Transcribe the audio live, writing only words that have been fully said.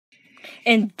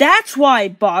And that's why,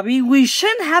 Bobby, we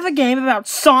shouldn't have a game about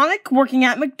Sonic working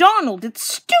at McDonald's. It's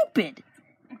stupid.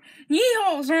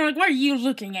 Yeehaw, Sonic, what are you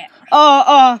looking at?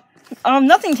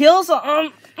 Nothing, Tails.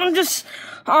 I'm just,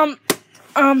 joining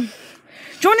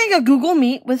a Google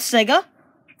Meet with Sega.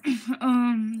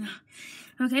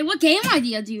 Okay, what game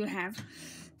idea do you have?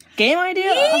 Game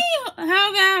idea?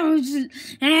 How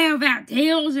about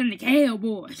Tails and the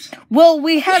Cowboys?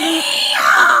 We had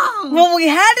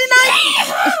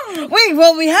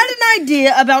an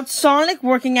idea about Sonic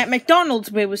working at McDonald's,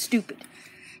 but it was stupid.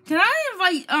 Can I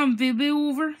invite Boo Boo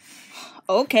over?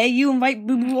 Okay, you invite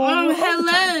Boo Boo over. Oh,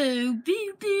 hello,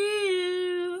 Boo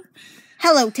Boo.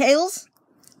 Hello, Tails.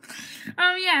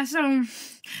 Yeah. So,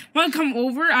 wanna come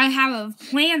over? I have a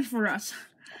plan for us.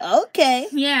 Okay.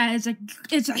 Yeah,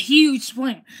 it's a huge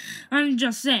plan. I'm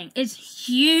just saying, it's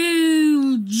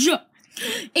huge.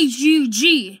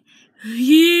 H-U-G.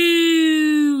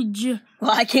 Huge.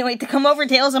 Well, I can't wait to come over,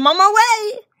 Tails. I'm on my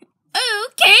way.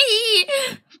 Okay.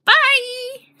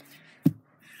 Bye.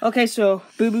 Okay, so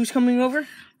Boo Boo's coming over?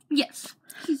 Yes,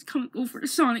 he's coming over to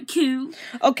Sonic 2.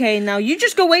 Okay, now you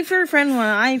just go wait for your friend when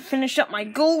I finish up my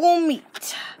Google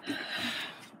Meet.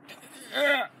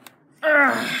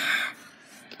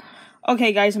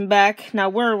 Okay, guys, I'm back. Now,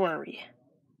 where were we?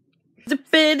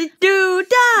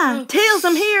 Zippity-doo-dah! Tails,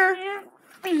 I'm here!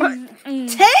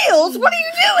 Tails, what are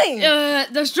you doing?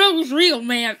 The struggle's real,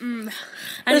 man.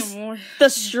 I don't know. The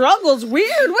struggle's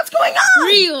weird. What's going on?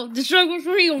 Real. The struggle's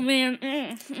real, man.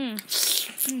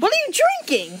 What are you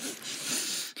drinking?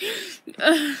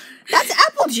 That's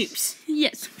apple juice.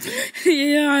 Yes.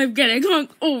 Yeah, I'm getting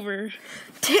hungover.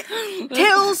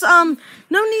 Tails, no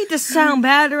need to sound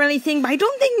bad or anything, but I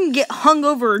don't think you can get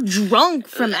hungover or drunk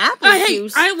from apple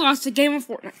juice. I lost a game of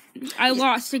Fortnite. I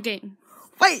lost a game.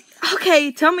 Wait,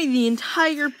 okay, tell me the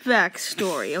entire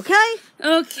backstory, okay?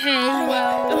 Okay,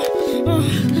 well...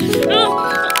 No,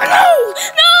 I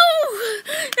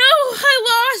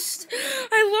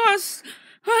lost.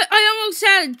 I almost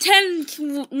had a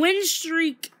 10 win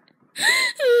streak.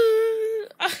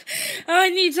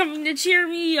 I need something to cheer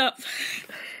me up.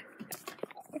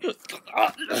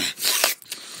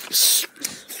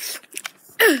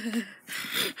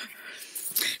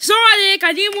 Sonic,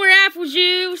 I need more apple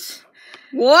juice.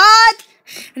 What?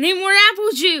 I need more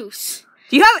apple juice.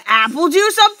 Do you have apple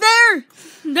juice up there?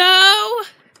 No.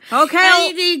 Okay.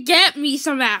 I need to get me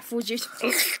some apple juice.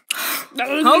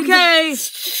 Okay.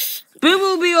 Boo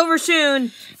will be over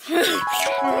soon.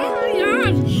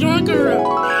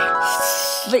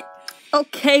 But,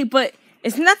 okay, but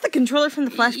isn't that the controller from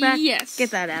the flashback? Yes.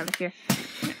 Get that out of here.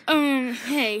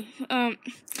 Hey, I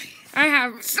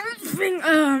have something,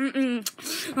 let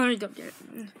me go get it.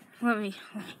 Let me.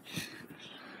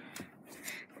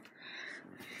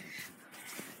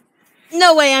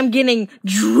 No way I'm getting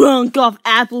drunk off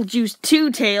apple juice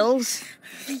too, Tails.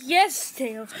 Yes,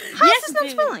 Tails. How's yes, this not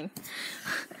baby. spilling?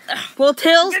 Well,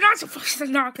 Tails... You're not supposed to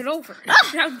knock it over.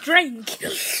 Now drink.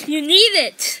 You need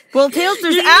it. Well, Tails,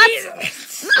 there's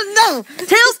No,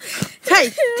 Tails... Hey,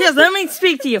 Tails, let me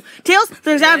speak to you. Tails,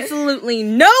 there's absolutely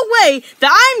no way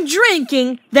that I'm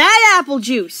drinking that apple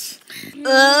juice. Waddly,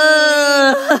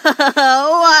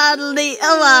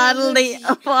 waddly,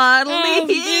 waddly.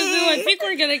 I think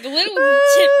we're getting a little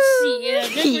tipsy. Yeah, I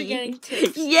think we're getting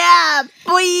tipsy. Yeah,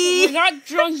 boy. We're not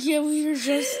drunk yet, we were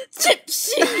just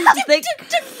tipsy.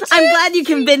 I'm glad you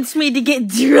convinced me to get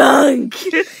drunk.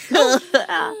 A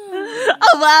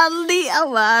waddly, a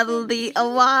waddly, a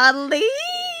waddly.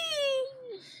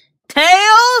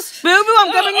 Tails! Boo-boo,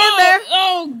 I'm coming in there.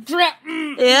 Oh, crap.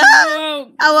 Yeah?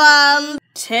 Oh. A waddly.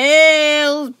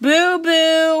 Tails,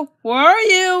 Boo-boo, where are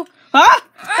you? Huh?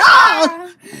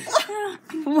 Oh!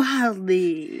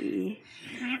 Waddly.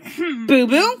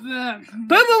 Boo-boo?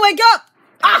 Boo-boo, wake up!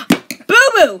 Ah!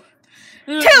 Boo-boo!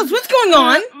 Tails, what's going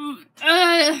on?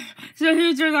 So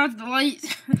who turned off the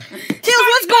lights? Tails,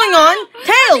 what's going on?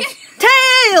 Tails!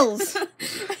 Tails!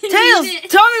 Tails,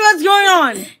 tell me what's going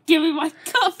on. Give me my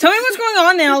cup. Tell me what's going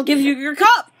on and I'll give you your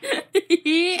cup.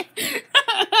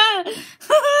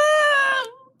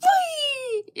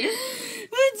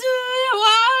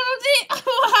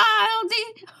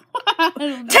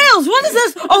 Tails, what is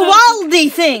this? A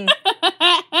wildy thing.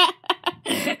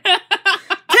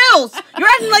 Tails, you're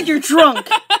acting like you're drunk.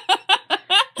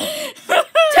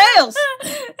 Tails.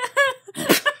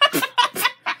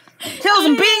 Tails,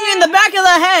 I'm beating you in the back of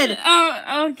the head.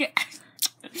 Okay.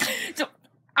 So,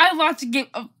 I lost a game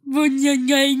of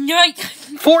Fortnite.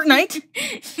 Fortnite?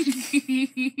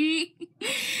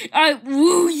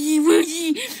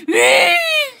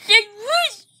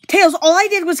 Tails, all I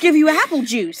did was give you apple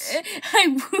juice. I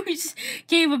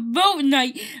game of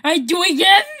Fortnite. I do it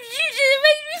again.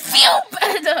 feel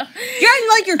better. You're acting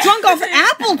like you're drunk off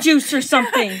apple juice or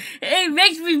something. It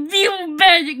makes me feel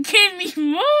better. Give me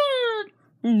more.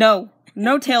 No.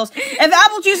 No, Tails. If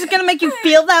apple juice is gonna make you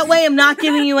feel that way, I'm not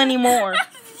giving you any more.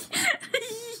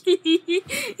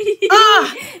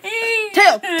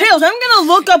 Tails, I'm gonna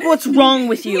look up what's wrong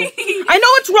with you. I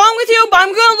know what's wrong with you, but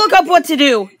I'm gonna look up what to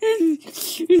do.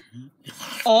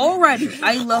 Alrighty,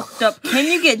 I looked up, can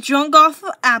you get drunk off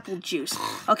of apple juice?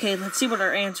 Okay, let's see what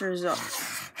our answers are.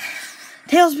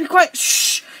 Tails, be quiet.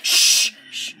 Shh, shh,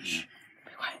 shh, shh.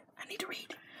 Be quiet, I need to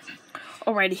read.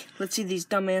 Alrighty, let's see these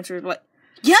dumb answers. What?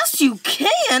 Yes, you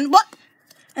can! What?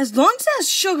 As long as it has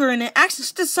sugar in it,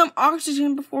 access to some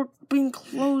oxygen before being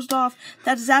closed off,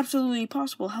 that is absolutely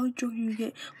possible. How drunk you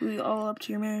get will be all up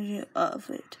to your management of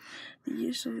it. The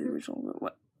use of the original...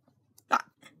 What? No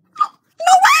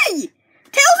way!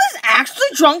 Tails is actually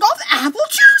drunk off apple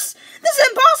juice? This is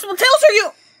impossible. Tails, are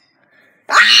you...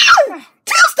 Ow!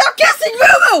 Tails, stop kissing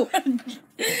Boo-Boo!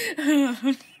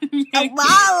 A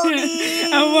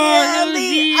waddle-dee.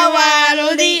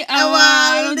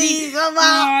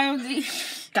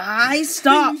 Guys,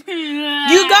 stop.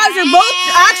 You guys are both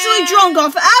actually drunk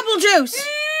off apple juice.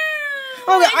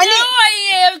 Okay, I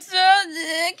am so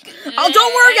sick. Oh,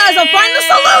 don't worry, guys. I'll find the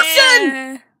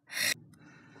solution.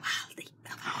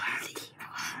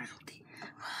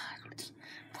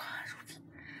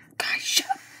 Guys, shut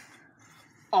up.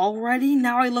 Alrighty,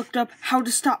 now I looked up how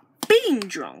to stop being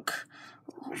drunk.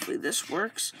 Hopefully this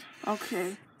works.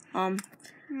 Okay.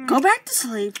 Go back to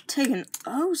sleep. Take an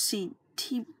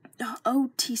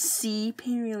OTC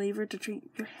pain reliever to treat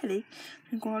your headache.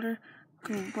 Drink water.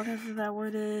 Whatever that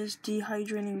word is.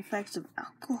 Dehydrating effects of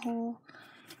alcohol.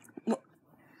 Well,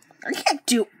 I can't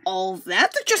do all of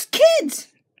that. They're just kids.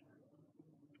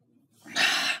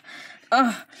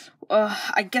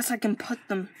 I guess I can put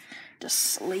them to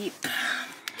sleep.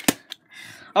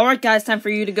 Alright, guys, time for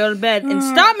you to go to bed. And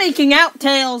stop making out,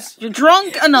 Tails. You're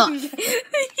drunk enough.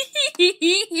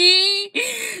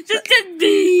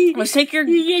 Let's take your...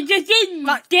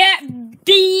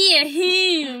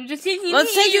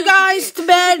 Let's take you guys to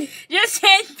bed. Just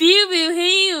send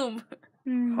Boo-Boo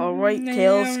home. Alright,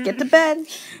 Tails, get to bed.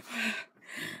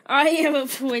 I am a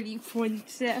pretty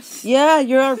princess. Yeah,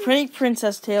 you're a pretty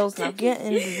princess, Tails. Now get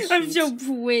into the streets. I'm so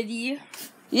pretty.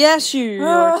 Yes, you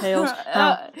are, Tails.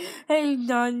 Hey,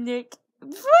 Nick.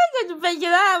 Before I go to bed,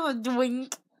 can I have a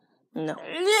drink? No.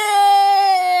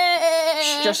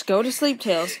 Shh, just go to sleep,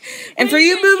 Tails. And for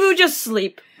you, Boo-Boo, just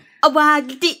sleep. A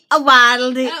waddle-dee, a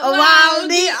waddle-dee, a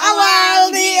waddle-dee, a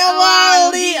waddle-dee, a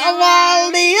waddle-dee, a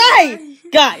waddle-dee. Hey,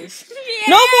 guys,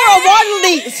 no more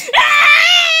waddle-dees.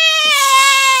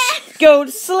 Go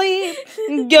to sleep,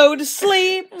 go to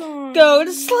sleep, go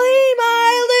to sleep,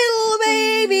 my little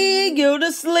baby. Go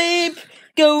to sleep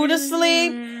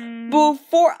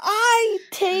before I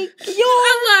take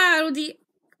your...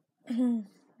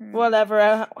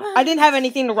 Whatever, I didn't have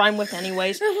anything to rhyme with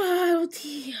anyways.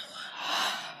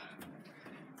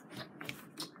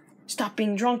 Stop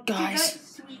being drunk, guys.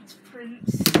 Good night, sweet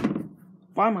prince.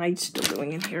 Why am I still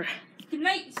doing in here? Good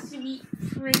night, sweet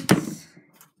prince.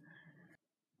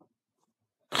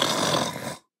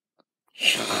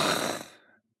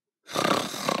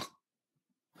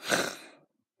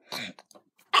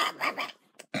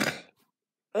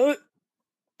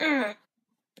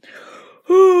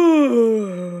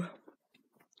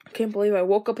 Can't believe I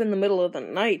woke up in the middle of the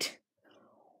night.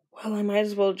 Well, I might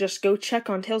as well just go check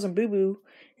on Tails and Boo-Boo,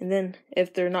 and then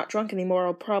if they're not drunk anymore,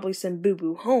 I'll probably send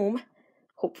Boo-Boo home.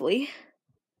 Hopefully.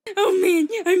 Oh man,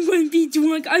 I'm going to be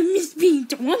drunk. I miss being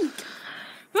drunk.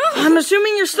 I'm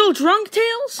assuming you're still drunk,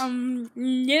 Tails?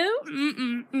 No.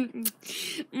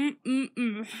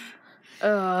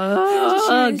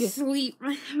 Sleep.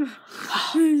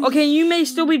 Okay, you may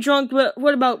still be drunk, but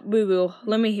what about Boo-Boo?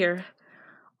 Let me hear.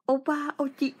 Oh wow, oh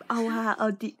deep, oh wow,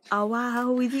 oh deep, oh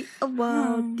wow, deep, oh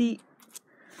wow, deep.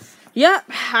 Yep,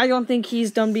 I don't think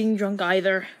he's done being drunk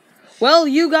either. Well,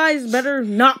 you guys better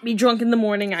not be drunk in the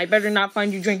morning. I better not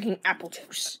find you drinking apple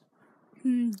juice.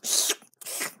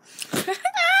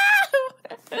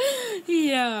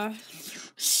 Yeah.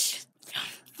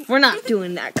 We're not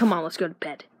doing that. Come on, let's go to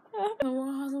bed.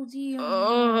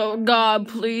 Oh, God,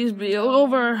 please be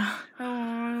over.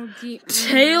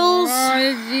 Tails?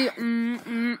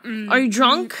 Are you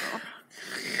drunk?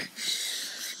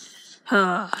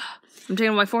 I'm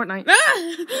taking my Fortnite.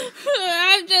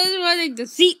 I just wanted to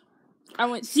see. I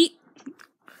went see.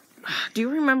 Do you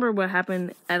remember what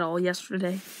happened at all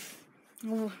yesterday?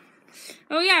 Oh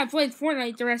yeah, I played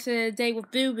Fortnite the rest of the day with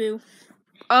Boo-Boo.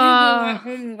 Boo-Boo went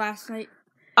home last night.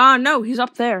 No, he's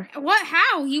up there. What?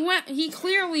 How? He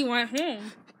clearly went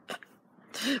home.